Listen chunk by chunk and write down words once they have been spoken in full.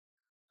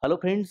Hello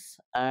friends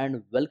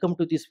and welcome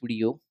to this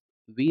video.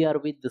 We are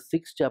with the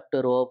sixth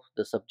chapter of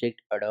the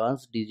subject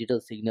Advanced Digital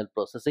Signal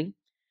Processing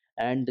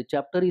and the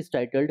chapter is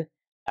titled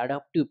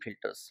Adaptive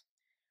Filters.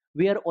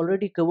 We are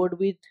already covered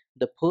with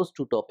the first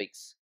two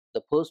topics.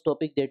 The first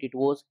topic that it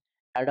was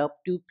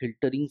Adaptive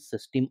Filtering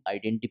System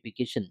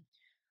Identification.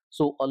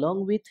 So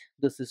along with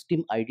the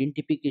system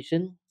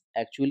identification,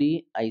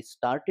 actually I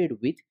started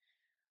with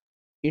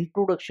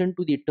introduction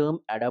to the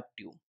term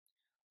adaptive.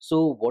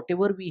 So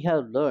whatever we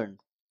have learned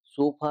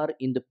so far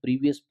in the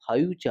previous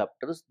five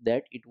chapters,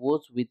 that it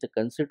was with the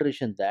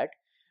consideration that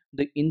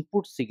the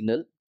input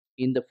signal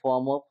in the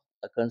form of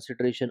a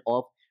consideration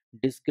of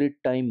discrete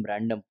time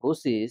random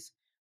process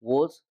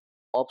was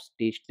of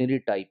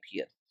stationary type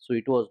here. So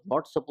it was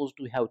not supposed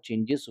to have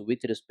changes with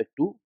respect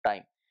to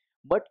time.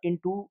 But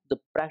into the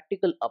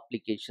practical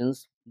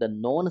applications, the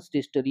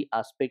non-stationary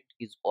aspect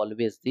is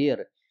always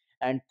there.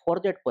 And for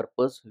that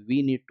purpose,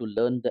 we need to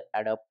learn the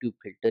adaptive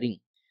filtering.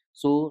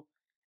 So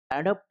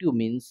adaptive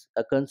means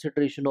a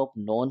consideration of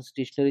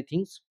non-stationary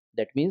things.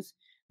 That means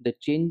the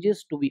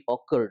changes to be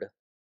occurred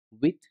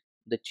with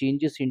the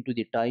changes into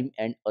the time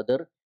and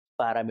other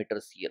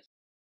parameters here.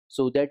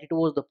 So that it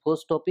was the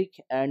first topic,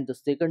 and the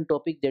second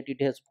topic that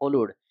it has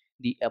followed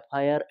the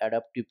FIR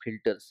adaptive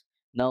filters.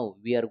 Now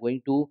we are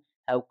going to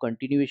have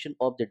continuation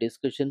of the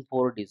discussion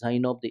for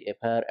design of the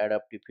FIR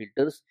adaptive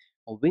filters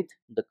with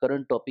the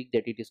current topic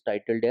that it is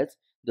titled as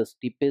the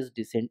steepest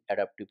descent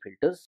adaptive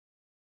filters.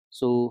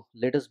 So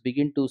let us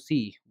begin to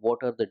see what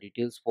are the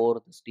details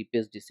for the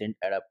steepest descent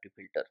adaptive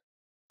filter.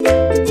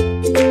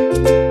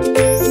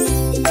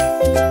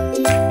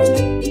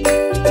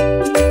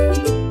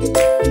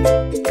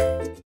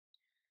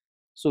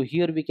 So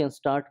here we can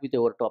start with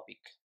our topic,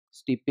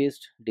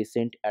 steepest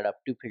descent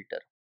adaptive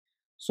filter.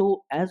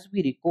 So as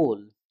we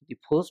recall the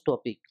first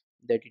topic,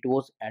 that it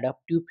was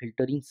adaptive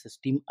filtering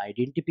system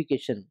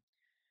identification.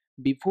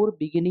 Before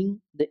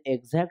beginning the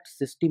exact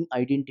system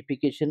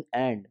identification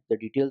and the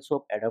details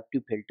of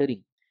adaptive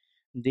filtering,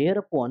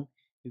 thereupon,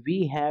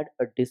 we had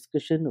a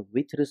discussion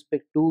with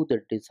respect to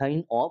the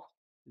design of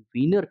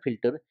Wiener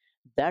filter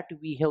that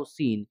we have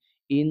seen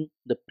in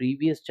the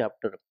previous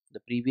chapter. The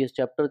previous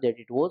chapter, that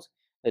it was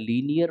a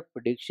linear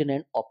prediction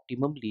and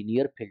optimum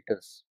linear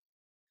filters.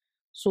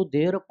 So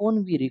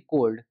thereupon we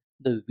recalled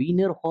the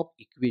Wiener-Hopf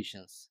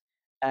equations,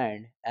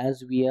 and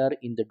as we are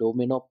in the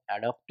domain of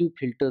adaptive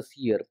filters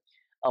here,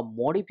 a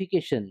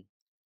modification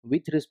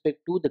with respect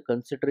to the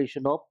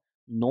consideration of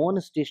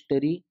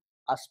non-stationary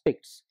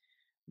aspects.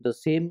 The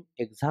same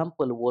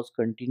example was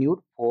continued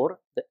for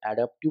the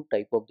adaptive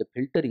type of the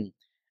filtering,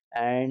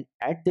 and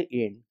at the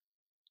end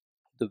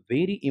the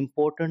very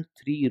important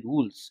three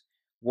rules,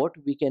 what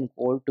we can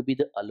call to be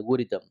the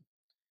algorithm,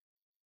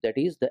 that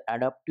is the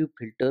adaptive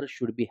filter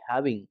should be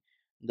having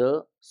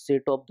the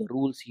set of the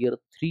rules here,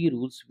 three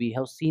rules we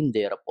have seen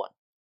thereupon.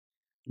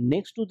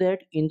 Next to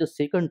that, in the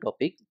second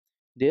topic,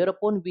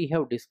 thereupon we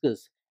have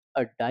discussed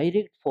a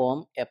direct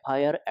form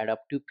FIR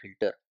adaptive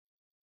filter.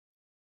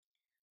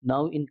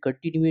 Now in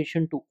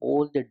continuation to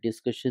all the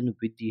discussion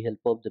with the help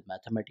of the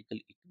mathematical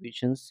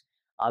equations,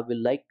 I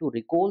will like to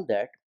recall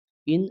that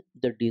in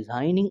the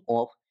designing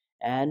of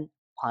an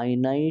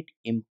finite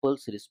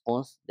impulse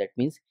response, that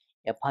means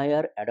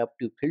FIR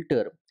adaptive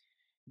filter,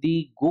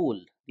 the goal,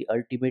 the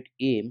ultimate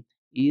aim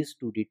is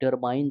to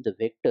determine the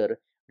vector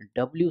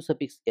w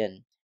suffix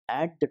n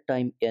at the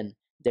time n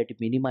that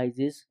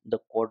minimizes the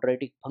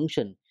quadratic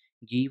function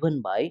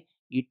given by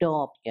eta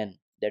of n,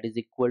 that is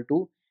equal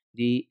to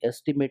the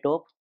estimate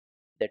of,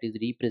 that is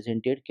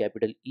represented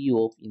capital E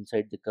of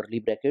inside the curly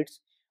brackets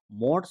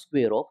mod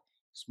square of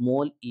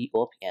small e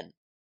of n.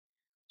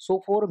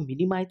 So for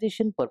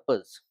minimization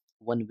purpose,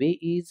 one way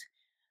is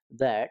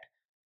that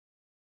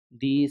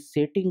the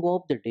setting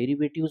of the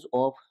derivatives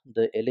of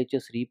the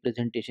LHS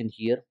representation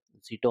here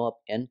zeta of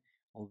n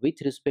with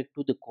respect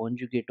to the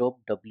conjugate of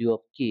w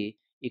of k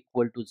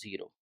equal to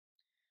 0.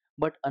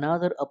 But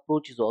another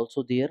approach is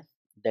also there,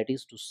 that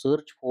is to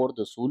search for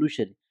the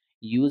solution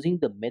using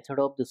the method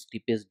of the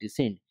steepest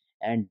descent,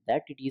 and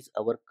that it is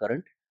our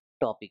current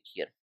topic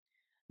here.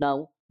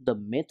 Now the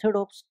method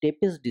of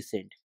steepest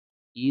descent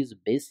is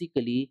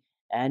basically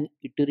an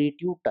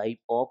iterative type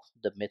of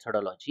the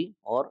methodology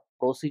or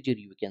procedure,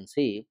 you can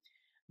say,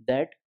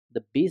 that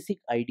the basic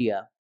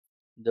idea,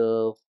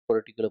 the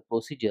particular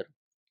procedure.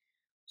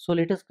 So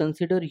let us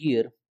consider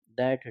here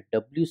that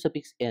w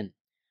suffix n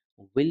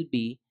will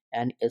be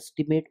an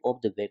estimate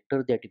of the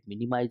vector that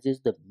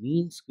minimizes the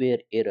mean square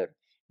error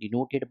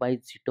denoted by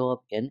zeta of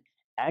n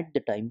at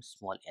the time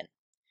small n.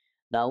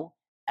 Now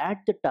at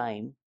the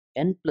time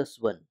n plus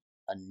 1,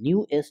 a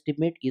new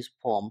estimate is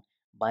formed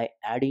by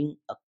adding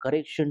a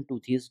correction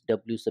to this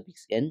w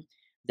suffix n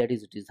that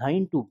is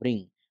designed to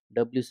bring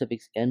w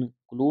suffix n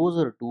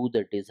closer to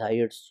the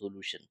desired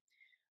solution.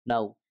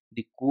 Now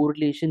the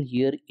correlation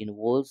here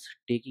involves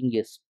taking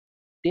a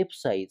step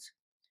size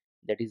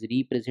that is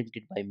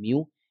represented by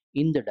mu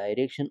in the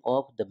direction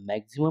of the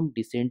maximum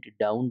descent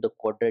down the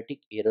quadratic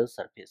error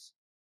surface.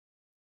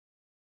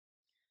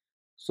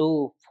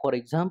 So for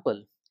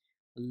example,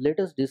 let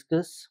us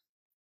discuss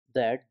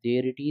that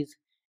there it is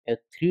a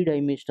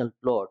three-dimensional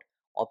plot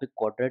of a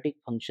quadratic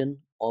function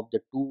of the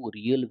two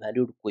real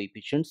valued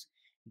coefficients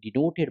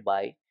denoted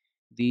by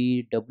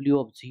the w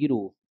of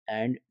 0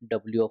 and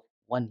w of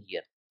 1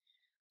 here.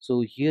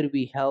 So here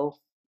we have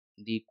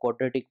the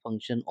quadratic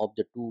function of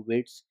the two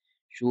weights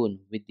shown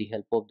with the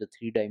help of the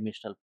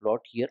three-dimensional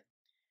plot here,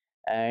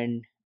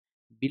 and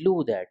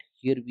below that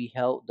here we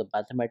have the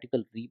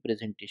mathematical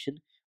representation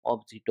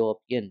of zeta of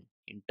n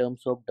in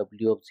terms of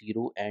w of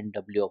 0 and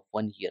w of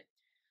 1 here.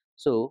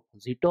 So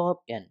zeta of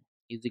n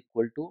is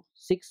equal to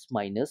 6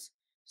 minus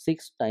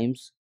 6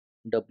 times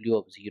w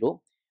of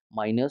 0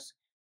 minus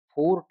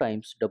 4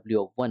 times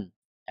w of 1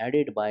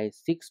 added by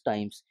 6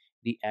 times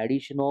the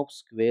addition of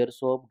squares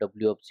of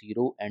w of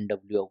 0 and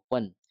w of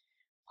 1,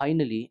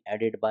 finally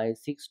added by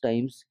 6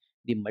 times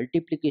the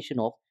multiplication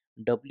of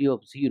w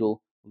of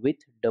 0 with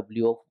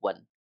w of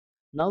 1.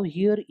 Now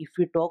here if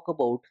we talk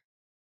about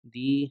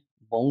the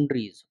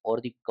boundaries or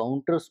the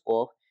counters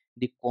of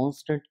the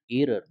constant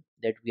error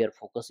that we are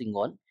focusing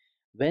on,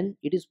 when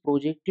it is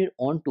projected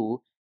onto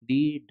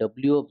the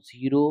w of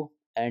 0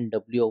 and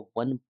w of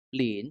 1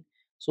 plane,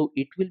 so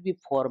it will be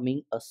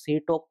forming a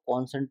set of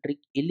concentric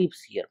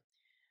ellipse here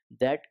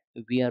that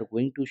we are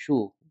going to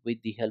show with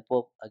the help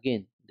of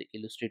again the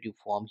illustrative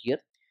form here.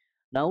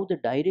 Now the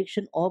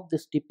direction of the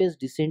steepest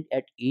descent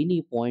at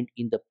any point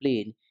in the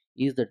plane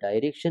is the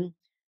direction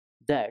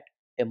that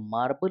a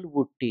marble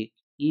would take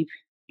if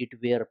it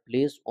were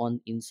placed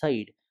on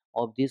inside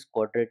of this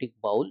quadratic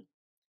bowl,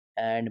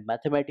 and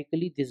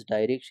mathematically this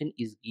direction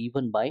is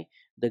given by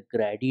the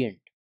gradient,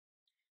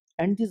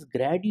 and this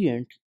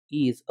gradient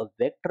is a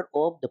vector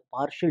of the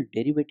partial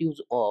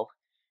derivatives of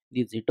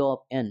the zeta of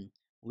n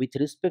with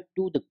respect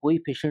to the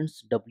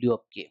coefficients w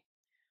of k.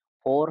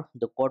 For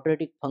the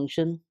quadratic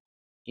function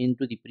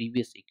into the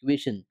previous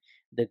equation,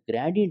 the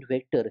gradient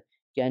vector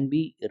can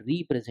be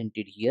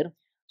represented here.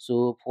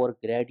 So for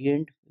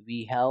gradient,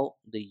 we have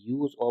the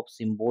use of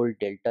symbol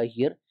delta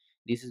here.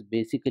 This is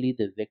basically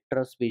the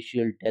vector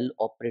spatial del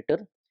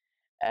operator,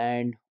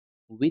 and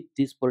with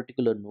this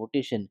particular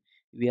notation,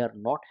 we are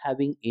not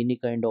having any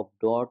kind of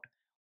dot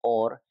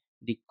or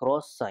the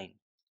cross sign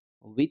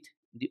with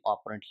the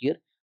operand here.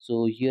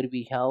 So here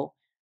we have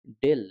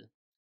del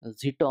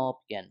zeta of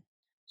n.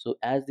 So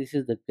as this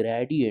is the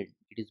gradient,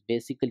 it is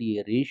basically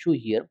a ratio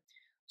here.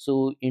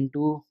 So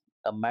into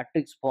a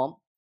matrix form,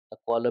 a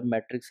column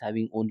matrix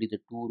having only the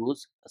two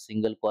rows, a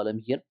single column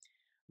here,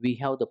 we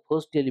have the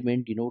first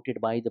element denoted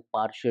by the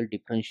partial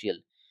differential.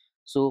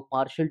 So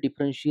partial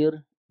differential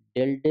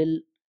del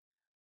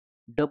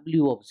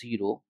w of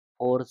 0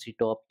 for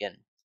zeta of n,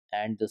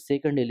 and the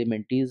second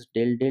element is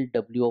del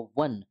w of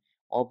 1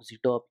 of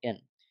zeta of n,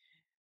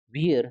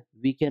 where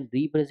we can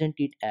represent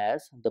it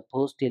as the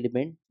first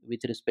element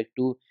with respect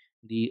to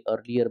the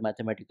earlier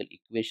mathematical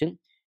equation.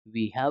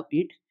 We have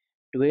it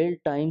 12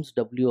 times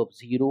w of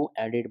 0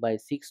 added by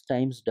 6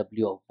 times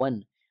w of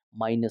 1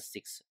 minus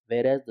 6,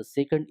 whereas the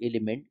second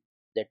element,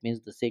 that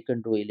means the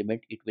second row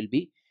element, it will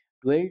be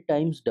 12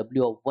 times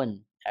w of 1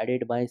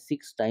 added by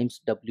 6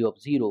 times w of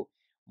 0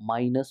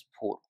 minus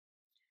 4.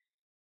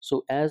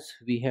 So as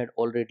we had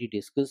already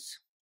discussed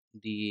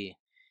the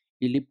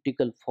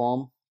elliptical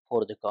form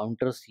for the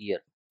counters here,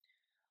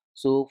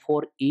 so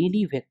for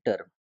any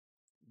vector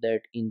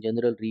that in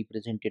general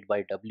represented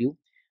by w,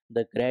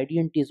 the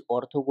gradient is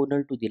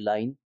orthogonal to the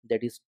line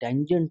that is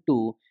tangent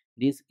to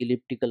this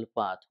elliptical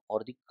path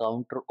or the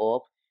counter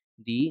of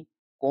the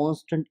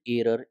constant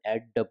error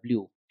at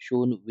w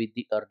shown with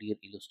the earlier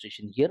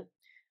illustration here.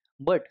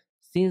 But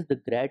since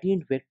the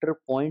gradient vector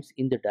points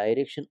in the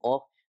direction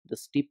of the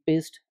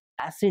steepest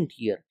ascent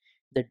here,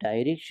 the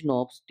direction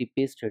of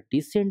steepest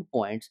descent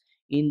points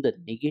in the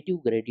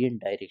negative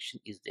gradient direction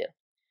is there.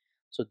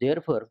 So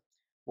therefore,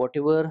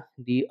 whatever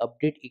the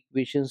update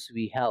equations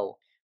we have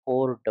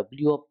for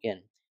w of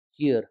n,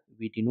 here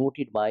we denote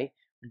it by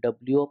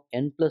w of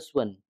n plus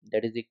 1,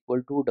 that is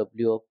equal to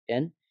w of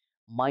n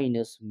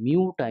minus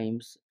mu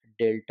times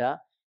delta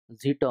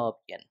zeta of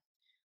n.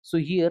 So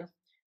here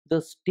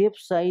the step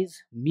size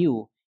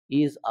mu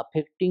is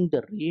affecting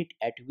the rate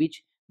at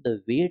which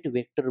the weight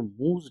vector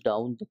moves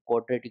down the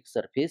quadratic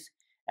surface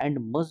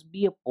and must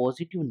be a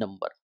positive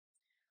number.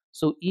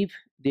 So if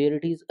there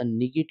it is a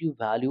negative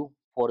value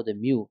for the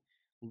mu,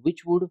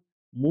 which would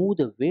move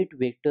the weight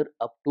vector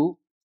up to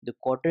the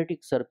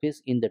quadratic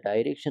surface in the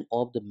direction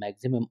of the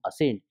maximum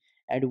ascent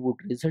and would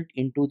result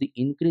into the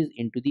increase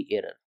into the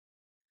error.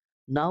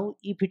 Now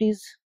if it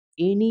is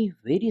any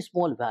very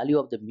small value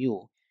of the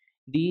mu,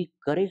 the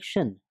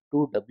correction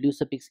to w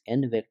suffix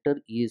n vector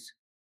is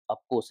of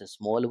course a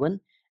small one,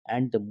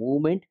 and the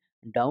movement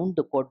down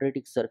the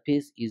quadratic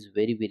surface is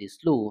very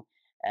slow,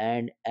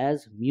 and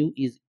as mu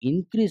is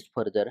increased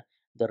further,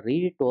 the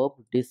rate of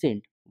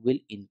descent will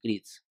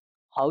increase.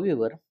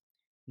 However,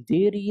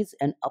 there is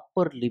an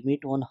upper limit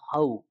on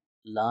how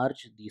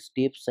large the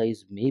step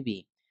size may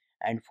be,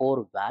 and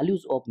for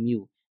values of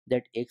mu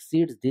that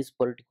exceeds this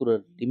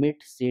particular limit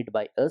set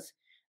by us,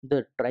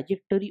 the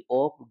trajectory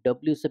of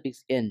w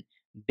suffix n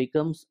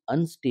becomes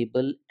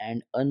unstable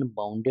and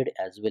unbounded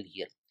as well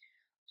here.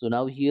 So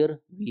now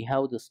here we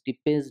have the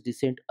steepest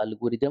descent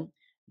algorithm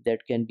that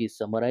can be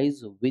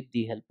summarized with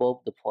the help of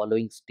the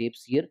following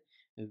steps here.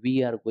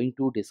 We are going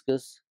to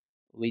discuss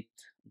with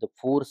the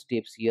four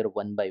steps here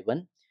one by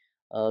one.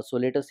 So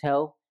let us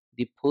have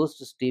the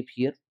first step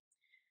here,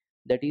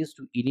 that is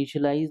to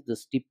initialize the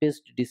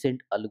steepest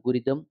descent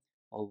algorithm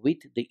with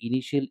the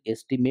initial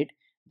estimate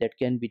that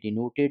can be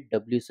denoted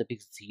w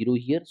suffix 0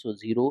 here. So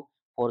 0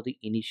 for the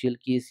initial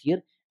case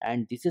here,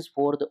 and this is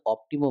for the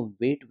optimum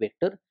weight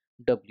vector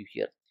w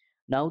here.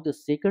 Now the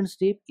second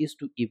step is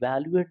to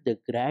evaluate the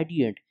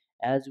gradient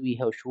as we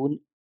have shown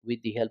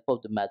with the help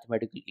of the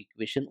mathematical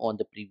equation on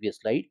the previous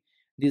slide.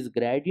 This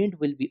gradient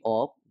will be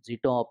of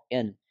zeta of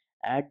n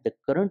at the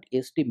current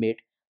estimate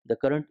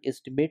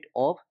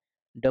of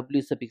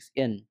w suffix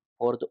n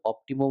for the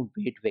optimum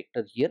weight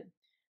vector here.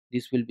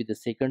 This will be the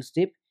second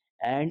step,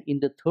 and in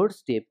the third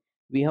step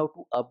we have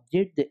to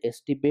update the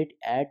estimate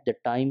at the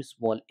time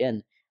small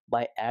n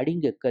by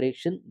adding a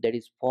correction that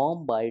is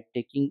formed by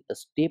taking a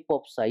step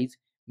of size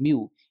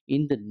mu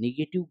in the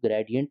negative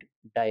gradient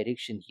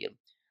direction here.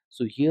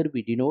 So here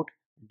we denote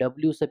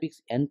w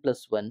suffix n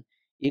plus 1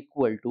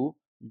 equal to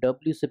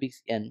w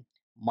suffix n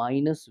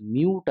minus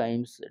mu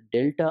times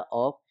delta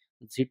of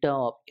zeta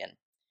of n.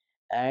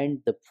 And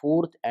the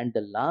fourth and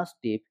the last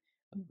step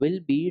will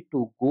be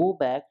to go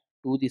back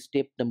to the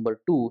step number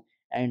 2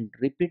 and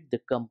repeat the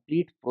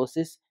complete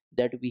process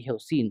that we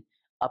have seen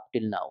up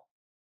till now.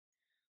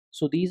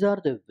 So these are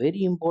the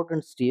very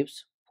important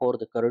steps for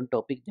the current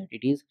topic, that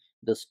it is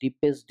the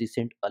steepest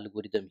descent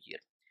algorithm here.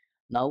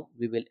 Now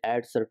we will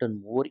add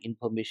certain more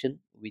information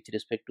with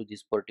respect to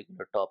this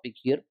particular topic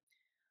here.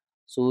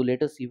 So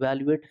let us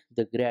evaluate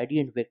the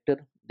gradient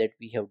vector that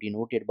we have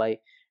denoted by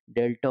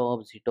delta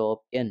of zeta of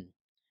n.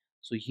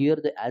 So here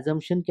the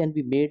assumption can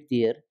be made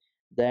there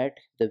that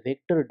the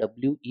vector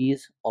w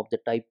is of the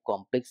type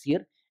complex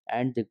here,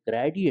 and the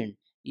gradient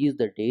is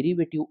the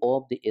derivative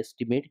of the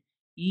estimate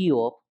e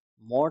of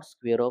mod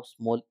square of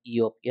small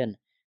e of n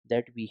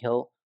that we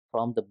have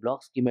from the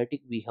block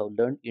schematic we have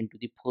learned into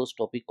the first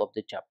topic of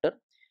the chapter,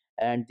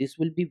 and this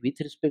will be with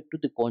respect to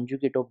the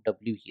conjugate of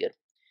w here.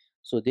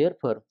 So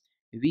therefore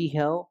we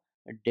have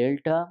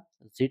delta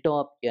zeta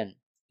of n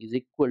is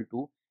equal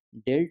to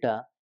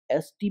delta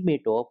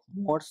estimate of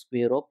mod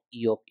square of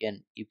e of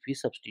n if we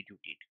substitute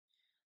it.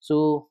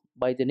 So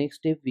by the next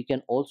step we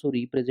can also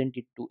represent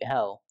it to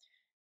have,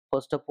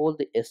 first of all,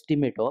 the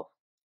estimate of,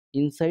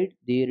 inside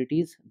there it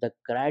is the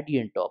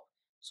gradient of.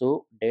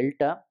 So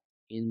delta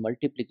in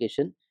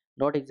multiplication,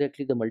 not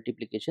exactly the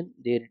multiplication,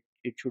 there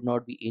it should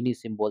not be any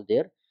symbol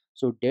there.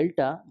 So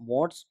delta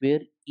mod square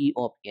e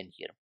of n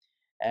here,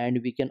 and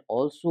we can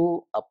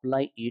also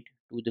apply it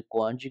to the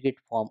conjugate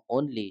form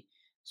only.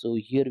 So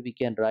here we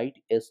can write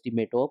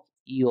estimate of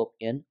e of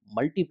n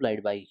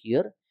multiplied by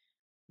here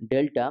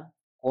delta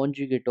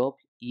conjugate of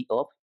e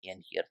of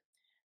n here.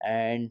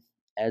 And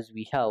as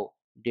we have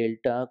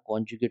delta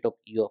conjugate of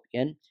e of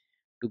n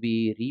to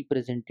be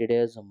represented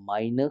as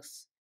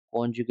minus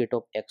conjugate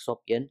of x of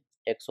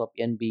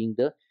n being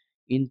the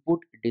input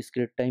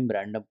discrete time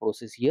random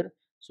process here.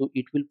 So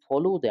it will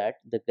follow that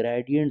the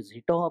gradient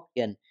zeta of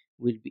n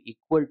will be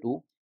equal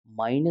to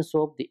minus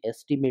of the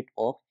estimate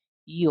of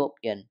e of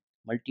n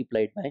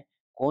multiplied by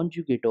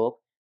conjugate of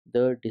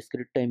the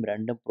discrete time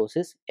random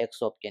process x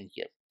of n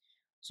here.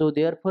 So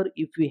therefore,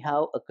 if we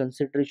have a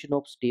consideration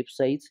of step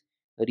size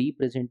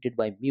represented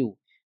by mu,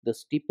 the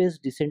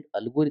steepest descent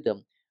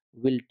algorithm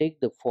will take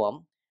the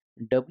form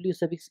w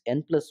suffix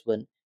n plus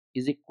 1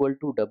 is equal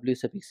to w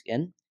suffix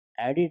n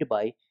added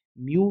by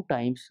mu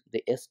times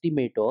the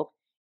estimate of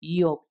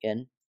e of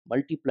n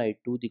multiplied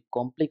to the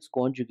complex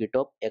conjugate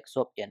of x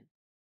of n.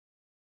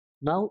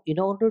 Now, in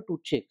order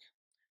to check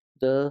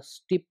the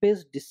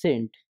steepest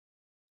descent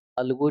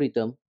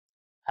algorithm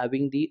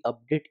having the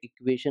update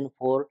equation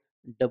for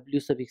w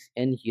suffix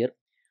n here,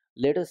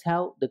 let us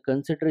have the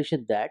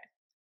consideration that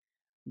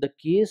the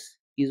case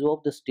is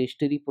of the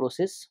stationary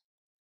process,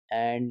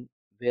 and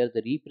where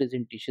the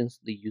representations,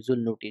 the usual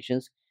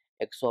notations,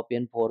 x of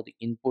n for the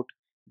input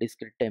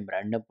discrete time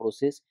random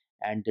process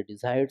and the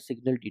desired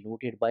signal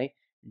denoted by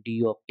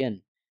d of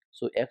n.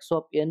 So x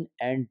of n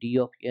and d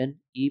of n,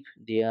 if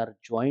they are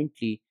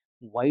jointly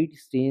wide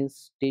range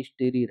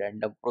stationary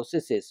random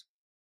processes,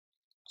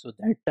 so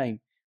that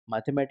time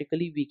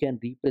mathematically we can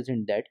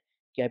represent that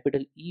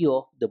capital E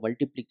of the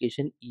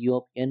multiplication E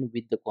of n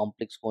with the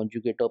complex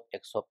conjugate of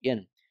x of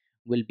n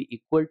will be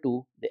equal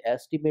to the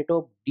estimate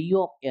of d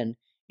of n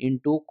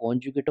into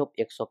conjugate of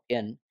x of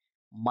n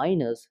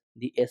minus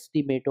the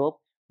estimate of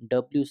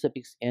w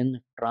suffix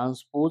n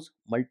transpose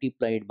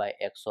multiplied by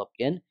x of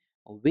n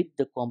with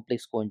the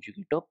complex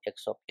conjugate of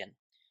x of n.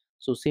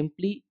 So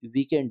simply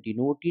we can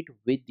denote it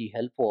with the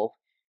help of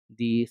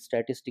the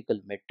statistical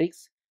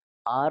matrix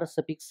r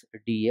suffix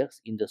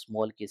dx in the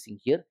small casing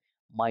here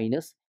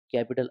minus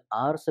capital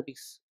R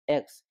suffix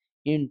x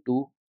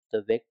into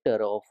the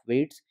vector of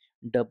weights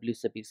w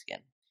suffix n.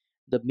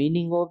 The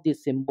meaning of the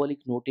symbolic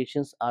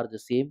notations are the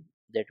same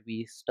that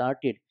we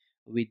started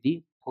with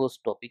the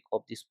first topic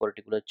of this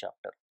particular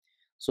chapter.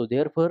 So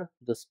therefore,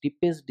 the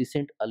steepest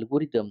descent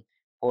algorithm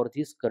for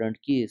this current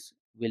case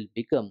will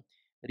become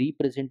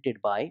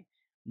represented by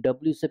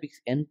w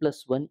suffix n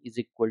plus 1 is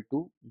equal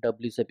to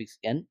w suffix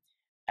n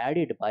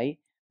added by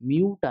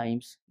mu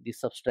times the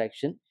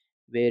subtraction,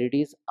 where it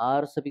is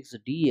r suffix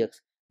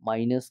dx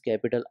minus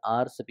capital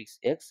R suffix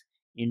x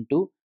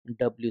into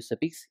w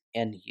suffix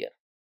n here.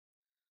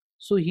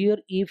 So here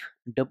if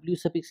w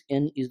suffix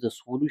n is the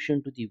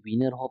solution to the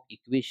Wiener-Hopf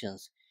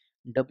equations,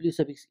 w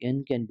suffix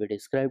n can be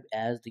described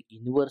as the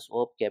inverse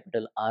of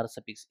capital R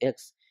suffix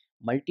x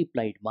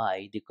multiplied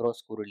by the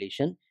cross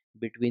correlation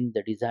between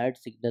the desired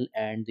signal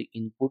and the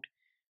input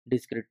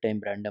discrete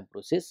time random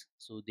process.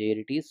 So there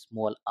it is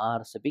small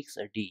r suffix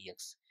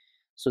dx.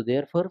 So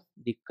therefore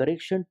the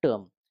correction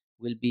term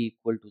will be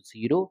equal to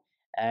 0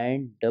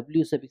 and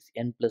w suffix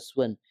n plus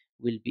 1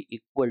 will be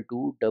equal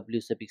to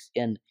w suffix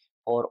n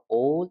for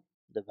all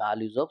the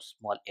values of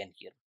small n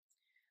here.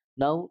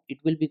 Now it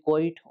will be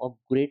quite of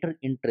greater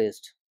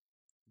interest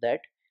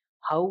that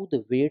how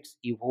the weights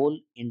evolve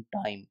in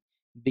time,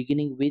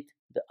 beginning with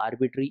the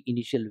arbitrary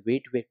initial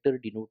weight vector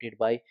denoted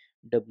by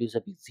w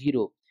suffix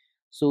 0.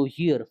 So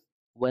here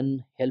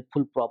one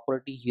helpful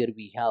property here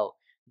we have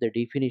the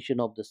definition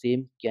of the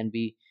same can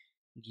be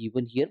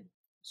given here.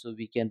 So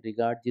we can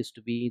regard this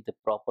to be the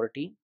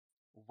property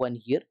 1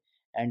 here,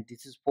 and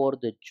this is for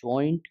the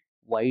joint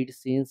wide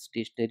sense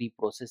stationary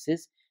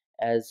processes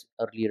as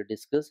earlier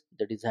discussed,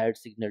 the desired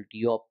signal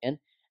t of n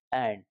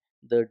and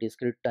the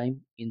discrete time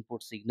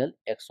input signal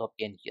x of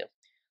n here.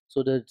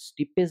 So the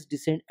steepest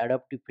descent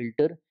adaptive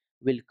filter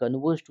will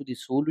converge to the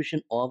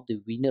solution of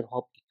the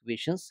Wiener-Hopf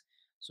equations.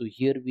 So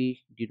here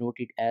we denote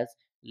it as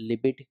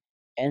limit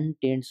n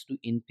tends to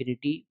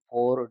infinity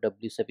for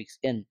w suffix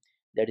n,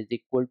 that is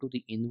equal to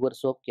the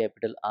inverse of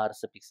capital R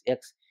suffix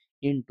x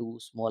into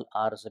small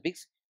r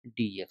suffix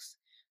dx.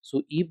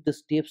 So if the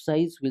step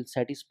size will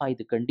satisfy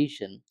the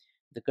condition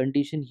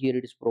here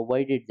it is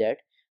provided that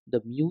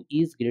the mu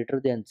is greater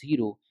than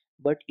 0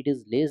 but it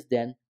is less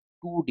than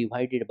 2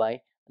 divided by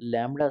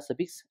lambda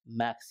suffix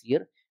max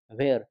here,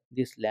 where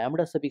this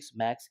lambda suffix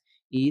max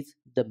is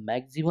the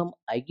maximum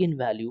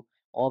eigenvalue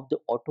of the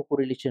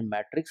autocorrelation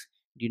matrix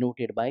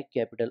denoted by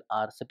capital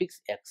R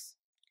suffix x.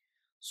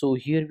 So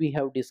here we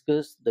have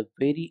discussed the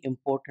very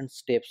important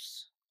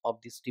steps of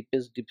the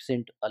steepest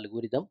descent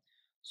algorithm.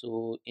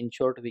 So in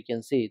short we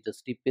can say the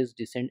steepest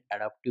descent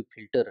adaptive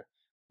filter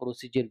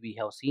procedure we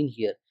have seen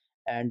here,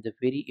 and the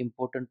very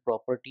important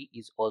property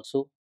is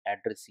also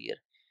addressed here.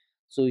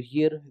 So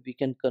here we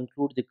can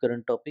conclude the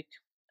current topic,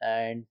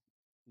 and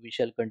we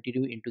shall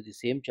continue into the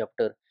same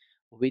chapter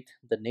with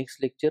the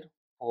next lecture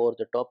for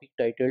the topic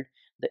titled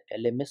the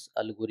LMS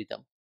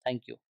algorithm.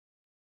 Thank you.